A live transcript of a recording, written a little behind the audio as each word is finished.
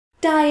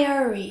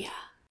diarrhea.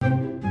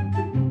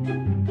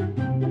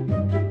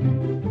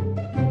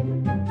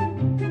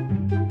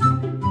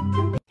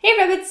 Hey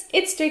rabbits,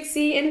 it's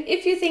Trixie, and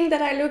if you think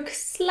that I look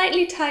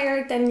slightly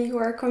tired, then you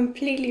are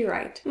completely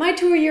right. My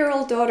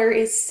 2-year-old daughter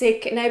is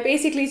sick, and I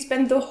basically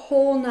spent the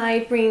whole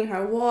night bringing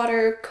her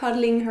water,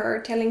 cuddling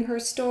her, telling her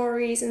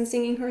stories, and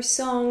singing her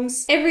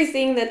songs.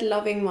 Everything that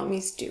loving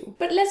mummies do.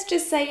 But let's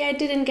just say I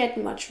didn't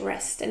get much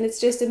rest, and it's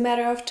just a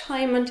matter of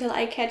time until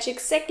I catch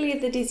exactly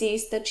the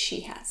disease that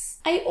she has.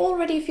 I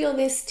already feel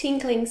this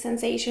tinkling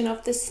sensation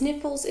of the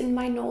sniffles in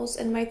my nose,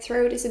 and my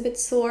throat is a bit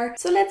sore.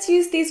 So let's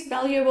use these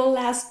valuable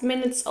last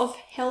minutes of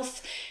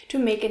health to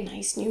make a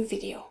nice new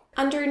video.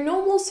 Under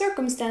normal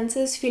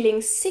circumstances,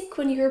 feeling sick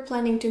when you're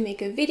planning to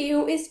make a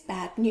video is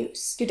bad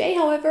news. Today,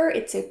 however,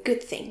 it's a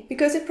good thing,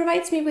 because it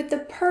provides me with the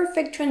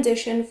perfect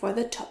transition for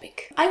the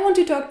topic. I want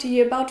to talk to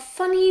you about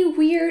funny,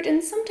 weird,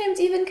 and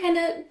sometimes even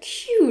kinda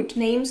cute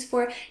names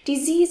for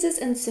diseases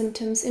and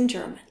symptoms in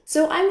German.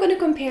 So I'm going to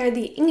compare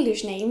the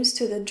English names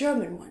to the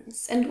German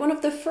ones. And one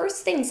of the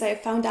first things I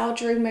found out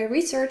during my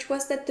research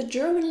was that the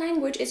German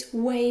language is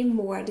way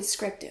more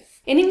descriptive.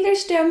 In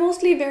English, there are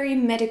mostly very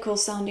medical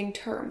sounding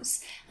terms,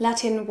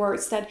 Latin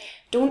words that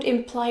don't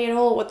imply at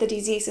all what the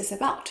disease is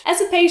about. As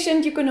a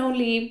patient, you can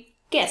only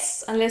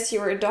guess, unless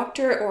you're a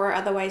doctor or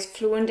otherwise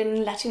fluent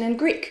in Latin and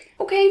Greek.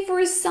 Okay,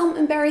 for some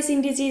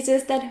embarrassing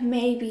diseases that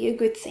may be a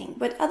good thing,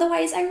 but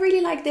otherwise I really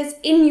like this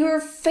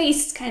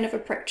in-your-face kind of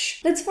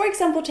approach. Let's for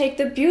example take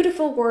the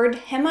beautiful word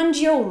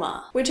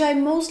hemangioma, which I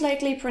most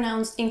likely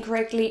pronounced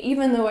incorrectly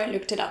even though I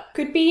looked it up.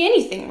 Could be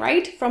anything,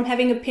 right? From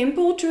having a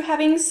pimple to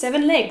having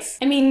 7 legs.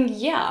 I mean,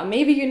 yeah,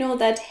 maybe you know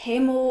that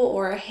hemo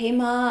or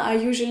hema are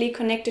usually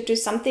connected to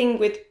something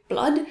with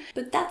blood,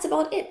 but that's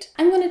about it.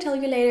 I'm going to tell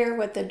you later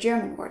what the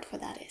German word for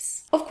that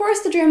is. Of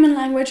course, the German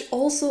language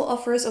also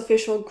offers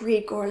official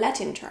Greek or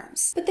Latin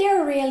terms, but they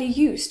are rarely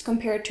used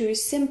compared to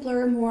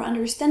simpler, more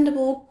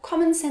understandable,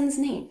 common sense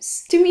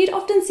names. To me, it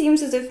often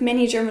seems as if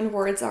many German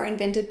words are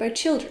invented by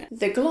children.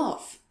 The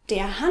glove,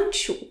 der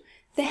Handschuh,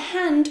 the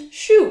hand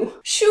shoe,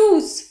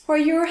 shoes for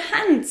your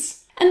hands.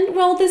 And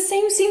well, the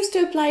same seems to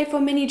apply for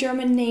many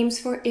German names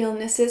for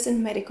illnesses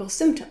and medical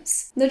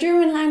symptoms. The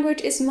German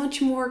language is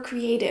much more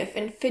creative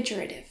and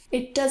figurative.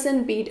 It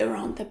doesn't beat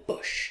around the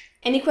bush.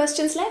 Any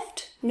questions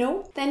left?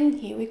 No? Then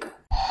here we go.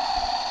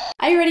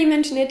 I already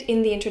mentioned it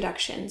in the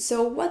introduction,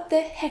 so what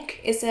the heck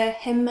is a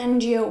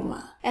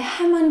hemangioma? A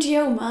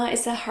hemangioma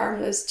is a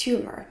harmless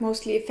tumor,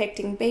 mostly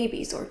affecting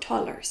babies or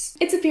toddlers.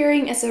 It's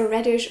appearing as a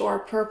reddish or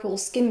purple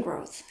skin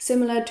growth,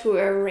 similar to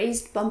a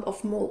raised bump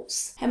of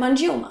moles.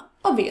 Hemangioma.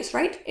 Obvious,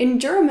 right? In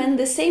German,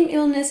 the same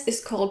illness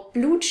is called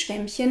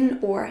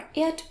Blutschwämmchen or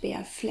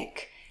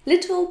Erdbeerfleck,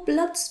 little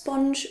blood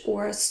sponge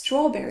or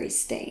strawberry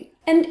stain.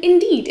 And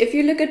indeed, if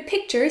you look at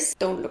pictures,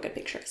 don't look at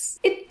pictures.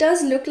 It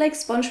does look like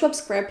SpongeBob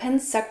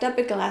SquarePants sucked up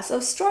a glass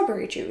of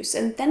strawberry juice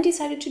and then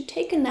decided to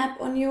take a nap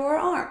on your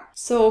arm.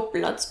 So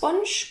blood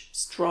sponge,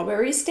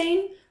 strawberry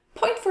stain,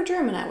 point for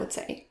German, I would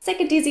say.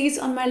 Second disease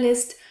on my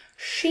list,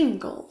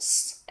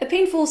 shingles. A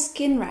painful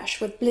skin rash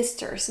with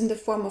blisters in the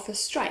form of a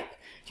stripe,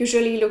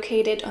 usually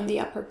located on the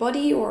upper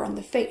body or on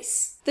the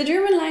face. The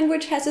German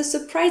language has a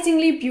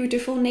surprisingly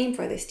beautiful name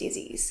for this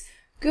disease,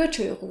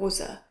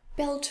 Gürtelrose,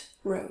 belt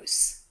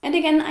rose. And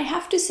again, I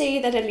have to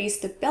say that at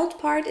least the belt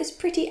part is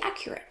pretty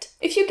accurate.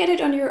 If you get it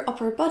on your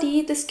upper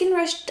body, the skin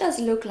rash does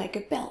look like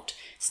a belt,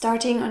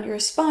 starting on your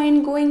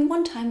spine, going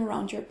one time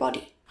around your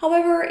body.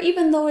 However,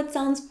 even though it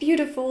sounds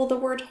beautiful, the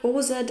word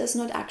Rose does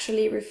not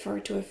actually refer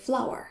to a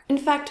flower. In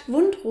fact,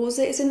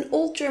 Wundrose is an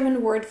old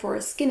German word for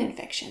a skin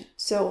infection.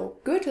 So,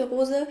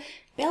 Gürtelrose,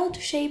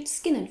 belt-shaped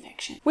skin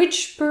infection,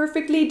 which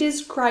perfectly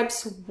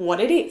describes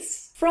what it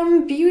is.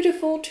 From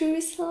beautiful to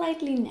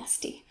slightly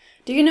nasty.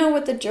 Do you know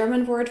what the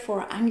German word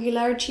for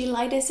angular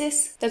cheilitis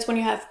is? That's when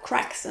you have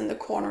cracks in the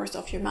corners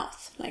of your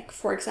mouth. Like,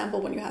 for example,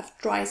 when you have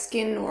dry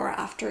skin or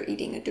after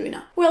eating a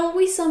döner. Well,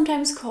 we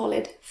sometimes call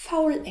it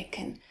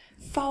Faulecken.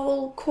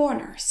 Foul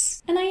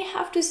corners. And I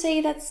have to say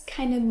that's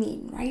kind of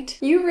mean, right?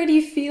 You already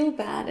feel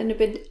bad and a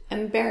bit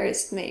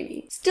embarrassed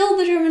maybe. Still,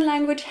 the German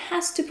language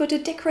has to put a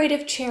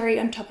decorative cherry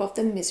on top of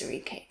the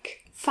misery cake.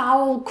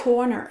 Foul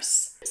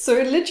corners. So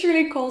it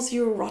literally calls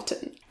you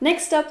rotten.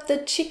 Next up, the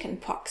chicken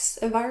pox,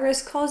 a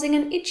virus causing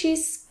an itchy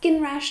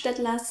skin rash that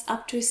lasts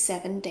up to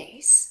 7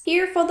 days.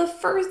 Here, for the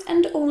first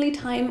and only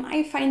time,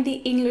 I find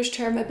the English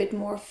term a bit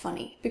more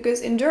funny,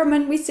 because in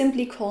German we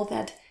simply call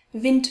that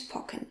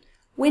Windpocken.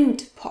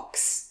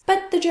 Windpox.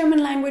 But the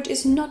German language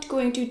is not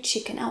going to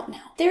chicken out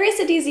now. There is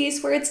a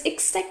disease where it's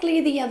exactly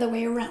the other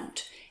way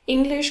around.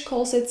 English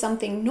calls it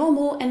something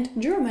normal and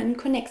German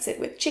connects it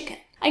with chicken.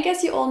 I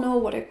guess you all know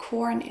what a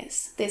corn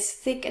is. This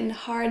thick and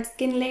hard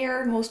skin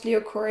layer, mostly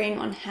occurring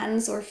on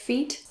hands or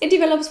feet. It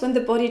develops when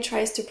the body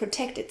tries to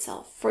protect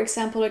itself, for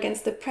example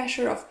against the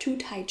pressure of too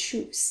tight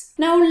shoes.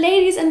 Now,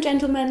 ladies and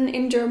gentlemen,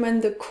 in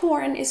German the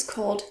corn is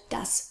called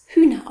das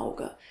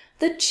Hühnerauge,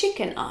 the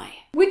chicken eye,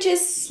 which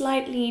is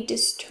slightly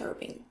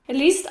disturbing. At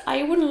least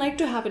I wouldn't like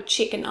to have a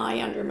chicken eye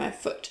under my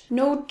foot.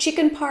 No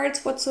chicken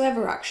parts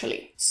whatsoever,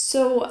 actually.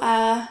 So,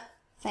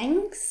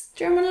 Thanks,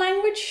 German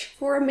language,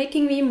 for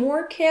making me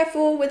more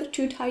careful with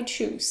too tight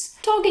shoes.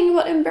 Talking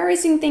about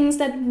embarrassing things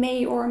that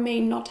may or may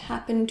not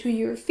happen to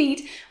your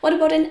feet, what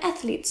about an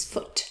athlete's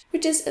foot,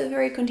 which is a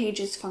very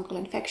contagious fungal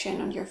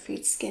infection on your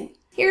feet's skin?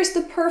 Here's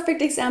the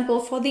perfect example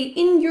for the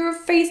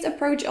in-your-face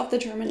approach of the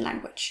German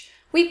language.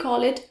 We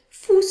call it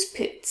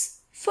Fußpilz,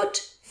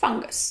 foot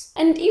fungus.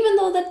 And even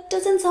though that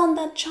doesn't sound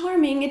that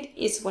charming, it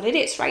is what it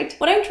is, right?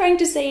 What I'm trying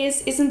to say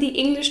is, isn't the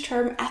English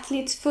term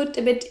athlete's foot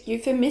a bit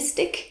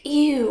euphemistic?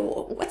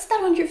 Ew, what's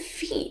that on your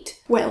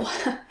feet? Well,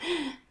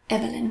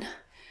 Evelyn,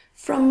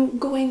 from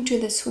going to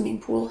the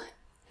swimming pool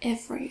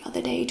every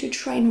other day to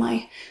train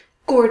my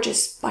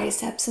gorgeous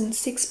biceps and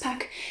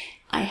six-pack,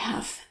 I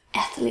have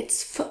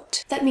athlete's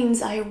foot. That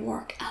means I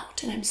work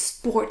out and I'm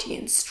sporty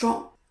and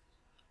strong.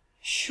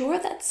 Sure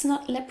that's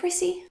not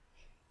leprosy?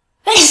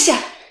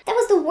 That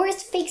was the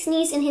worst fake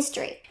sneeze in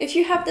history. If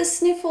you have the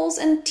sniffles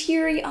and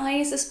teary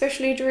eyes,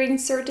 especially during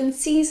certain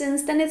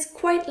seasons, then it's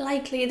quite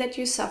likely that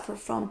you suffer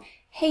from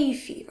hay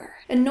fever,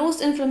 a nose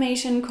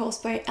inflammation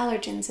caused by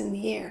allergens in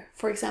the air,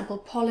 for example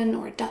pollen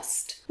or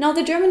dust. Now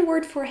the German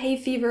word for hay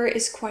fever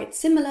is quite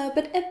similar,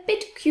 but a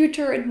bit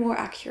cuter and more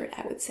accurate,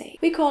 I would say.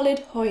 We call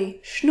it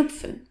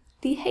Heuschnupfen,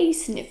 the hay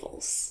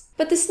sniffles.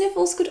 But the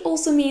sniffles could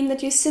also mean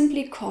that you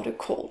simply caught a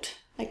cold,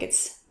 like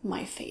it's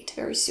my fate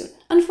very soon.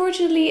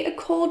 Unfortunately, a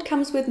cold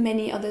comes with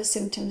many other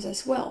symptoms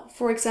as well.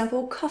 For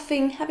example,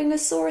 coughing, having a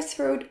sore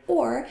throat,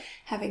 or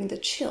having the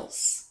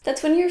chills.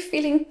 That's when you're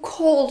feeling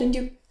cold and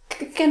you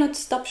cannot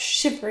stop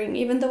shivering,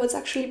 even though it's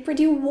actually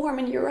pretty warm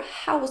in your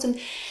house, and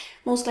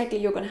most likely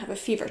you're gonna have a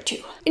fever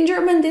too. In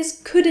German,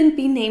 this couldn't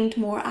be named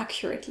more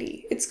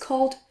accurately. It's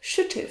called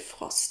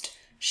Schüttelfrost,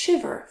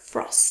 shiver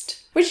frost,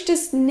 which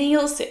just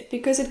nails it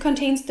because it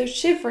contains the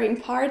shivering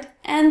part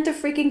and the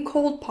freaking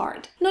cold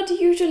part. Not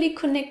usually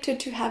connected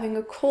to having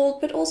a cold,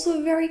 but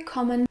also very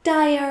common,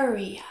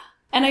 diarrhea.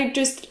 And I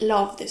just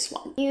love this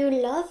one. You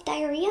love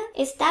diarrhea?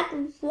 Is that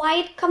why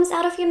it comes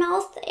out of your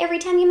mouth every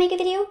time you make a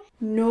video?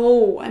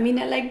 No, I mean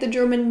I like the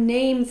German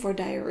name for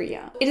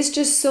diarrhea. It is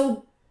just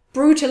so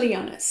brutally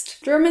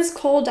honest. Germans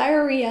call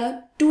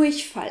diarrhea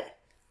Durchfall,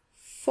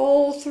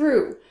 fall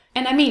through.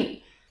 And I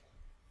mean,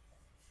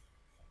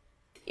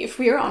 if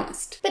we are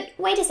honest. But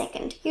wait a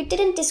second, you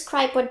didn't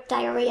describe what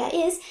diarrhea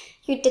is.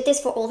 You did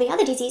this for all the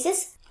other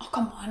diseases. Oh,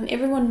 come on,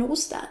 everyone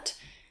knows that.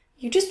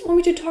 You just want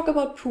me to talk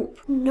about poop.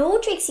 No,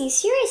 Trixie,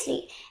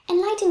 seriously.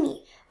 Enlighten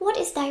me. What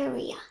is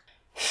diarrhea?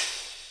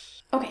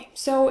 Okay,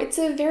 so it's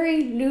a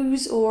very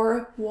loose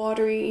or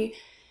watery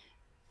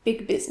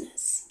big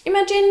business.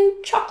 Imagine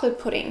chocolate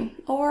pudding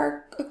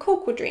or a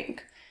cocoa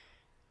drink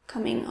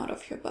coming out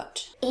of your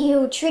butt.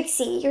 Ew,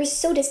 Trixie, you're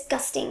so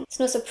disgusting. It's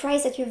no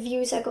surprise that your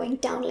views are going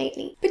down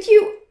lately. But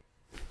you...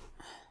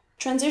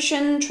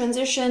 Transition.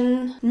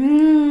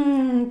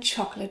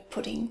 Chocolate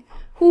pudding.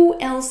 Who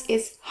else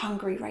is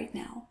hungry right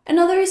now?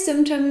 Another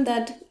symptom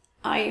that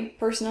I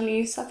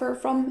personally suffer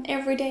from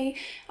every day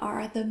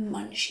are the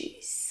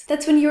munchies.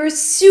 That's when you're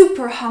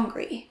super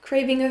hungry,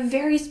 craving a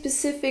very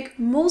specific,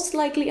 most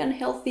likely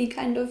unhealthy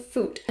kind of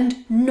food.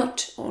 And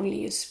not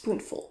only a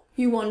spoonful.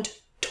 You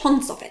want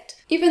tons of it.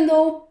 Even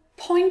though,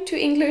 point to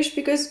English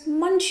because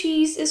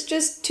munchies is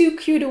just too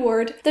cute a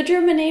word, the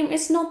German name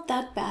is not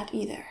that bad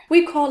either.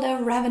 We call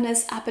a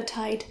ravenous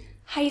appetite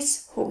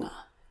Heißhunger,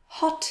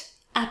 hot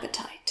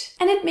appetite.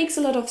 And it makes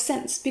a lot of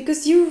sense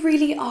because you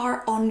really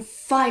are on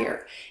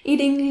fire,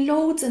 eating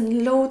loads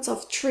and loads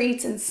of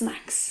treats and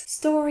snacks.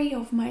 Story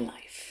of my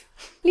life.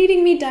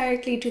 Leading me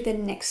directly to the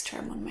next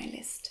term on my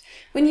list.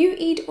 When you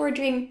eat or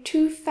drink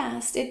too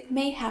fast, it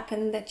may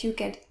happen that you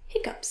get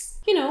hiccups.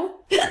 You know,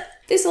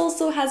 this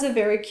also has a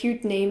very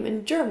cute name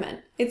in German.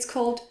 It's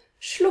called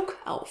Schluck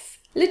auf,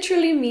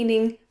 literally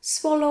meaning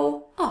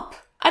swallow up.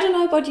 I don't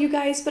know about you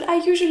guys, but I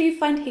usually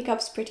find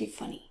hiccups pretty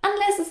funny.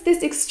 Unless it's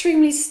this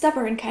extremely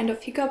stubborn kind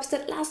of hiccups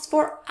that lasts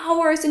for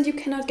hours and you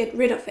cannot get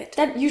rid of it.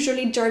 That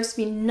usually drives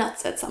me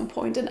nuts at some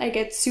point and I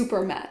get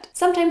super mad.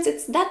 Sometimes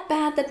it's that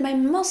bad that my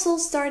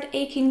muscles start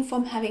aching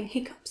from having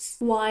hiccups.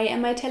 Why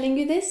am I telling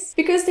you this?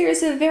 Because there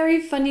is a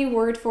very funny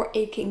word for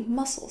aching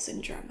muscles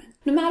in German.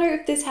 No matter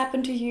if this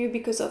happened to you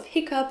because of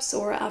hiccups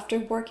or after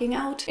working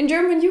out, in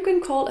German you can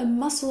call a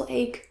muscle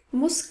ache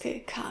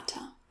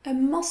Muskelkater. A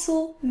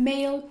muscle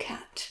male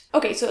cat.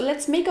 Okay, so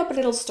let's make up a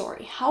little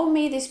story. How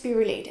may this be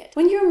related?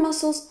 When your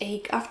muscles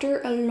ache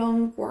after a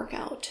long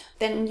workout,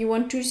 then you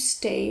want to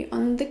stay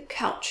on the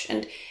couch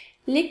and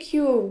lick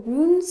your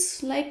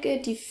wounds like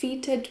a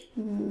defeated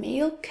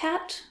male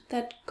cat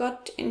that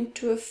got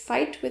into a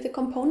fight with a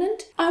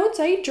component? I would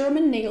say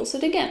German nails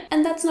it again.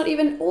 And that's not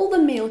even all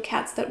the male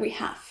cats that we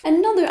have.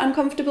 Another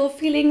uncomfortable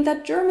feeling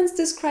that Germans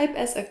describe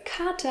as a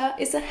Kater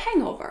is a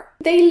hangover.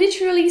 They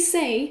literally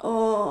say,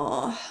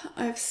 "Oh,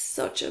 I have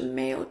such a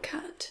male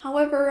cat."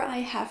 However, I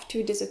have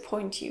to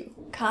disappoint you.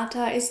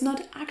 Kater is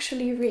not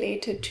actually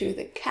related to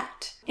the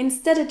cat.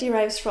 Instead, it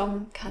derives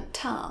from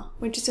Katar,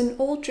 which is an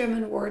old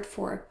German word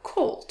for a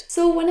cold.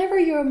 So whenever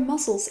your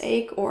muscles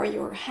ache or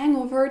you're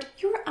hangovered,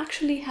 you're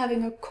actually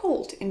having a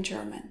cold in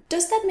German.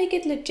 Does that make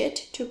it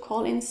legit to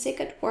call in sick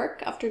at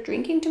work after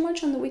drinking too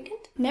much on the weekend?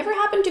 Never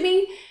happened to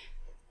me.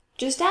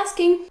 Just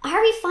asking.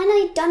 Are we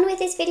finally done with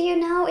this video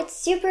now? It's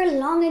super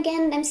long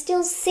again. I'm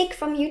still sick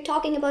from you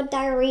talking about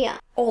diarrhea.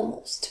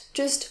 Almost.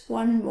 Just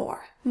one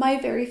more. My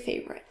very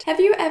favorite. Have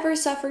you ever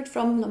suffered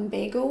from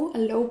lumbago, a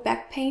low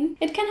back pain?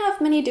 It can have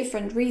many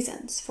different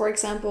reasons. For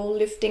example,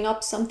 lifting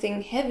up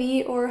something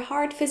heavy or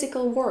hard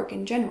physical work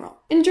in general.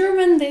 In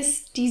German,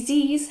 this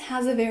disease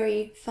has a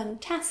very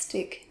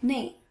fantastic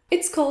name.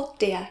 It's called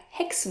der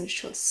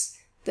Hexenschuss,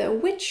 the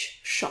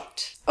witch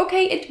shot.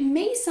 Okay, it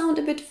may sound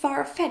a bit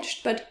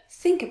far-fetched, but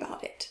think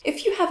about it.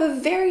 If you have a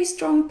very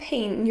strong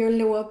pain in your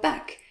lower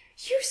back,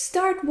 you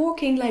start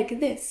walking like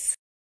this.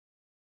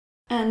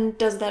 And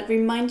does that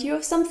remind you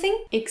of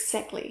something?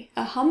 Exactly,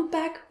 a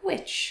humpback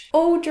witch.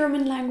 Oh,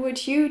 German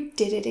language, you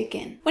did it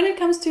again. When it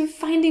comes to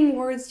finding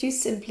words, you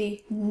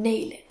simply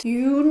nail it.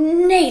 You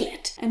nail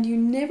it! And you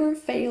never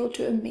fail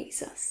to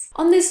amaze us.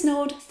 On this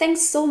note,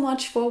 thanks so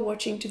much for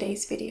watching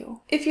today's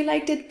video. If you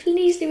liked it,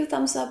 please leave a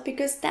thumbs up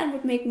because that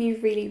would make me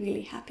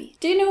really happy.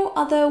 Do you know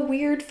other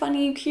weird,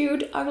 funny,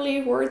 cute,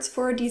 ugly words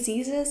for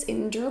diseases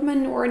in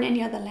German or in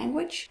any other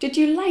language? Did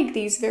you like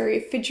these very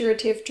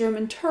figurative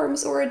German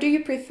terms, or do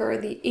you prefer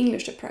the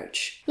English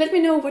approach? Let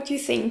me know what you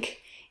think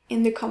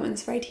in the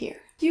comments right here.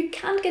 You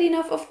can't get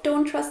enough of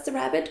Don't Trust the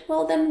Rabbit?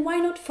 Well, then why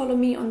not follow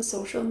me on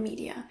social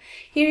media?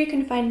 Here you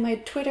can find my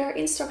Twitter,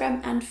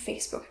 Instagram and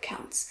Facebook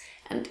accounts.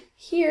 And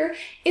here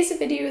is a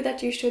video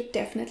that you should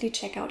definitely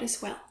check out as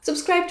well.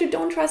 Subscribe to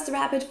Don't Trust the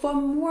Rabbit for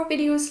more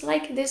videos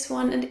like this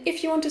one, and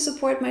if you want to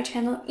support my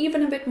channel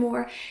even a bit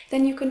more,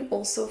 then you can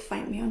also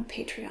find me on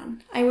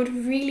Patreon. I would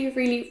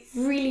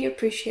really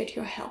appreciate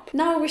your help.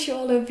 Now I wish you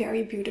all a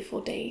very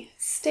beautiful day.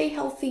 Stay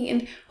healthy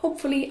and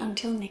hopefully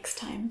until next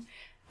time.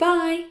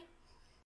 Bye!